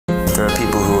for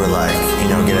people who are like, you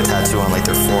know, get a tattoo on like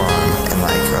their forearm and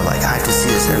like are like, I have to see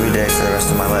this every day for the rest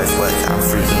of my life. Like, I'm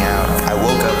freaking out. I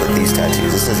woke up with these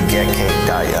tattoos. It says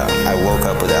getcake.yo. I woke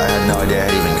up with it. I had no idea I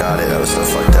had even got it. I was so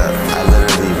fucked up. I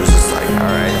literally was just like,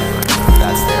 alright,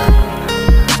 that's there.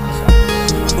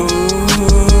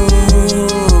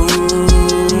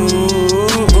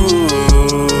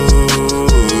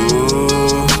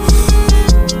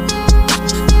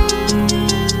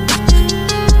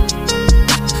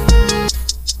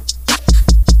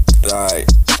 Alright,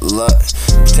 look,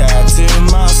 tattoo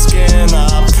my skin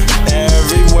up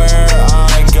everywhere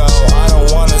I go. I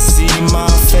don't wanna see my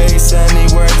face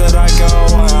anywhere that I go.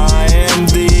 I am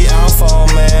the alpha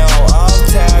male.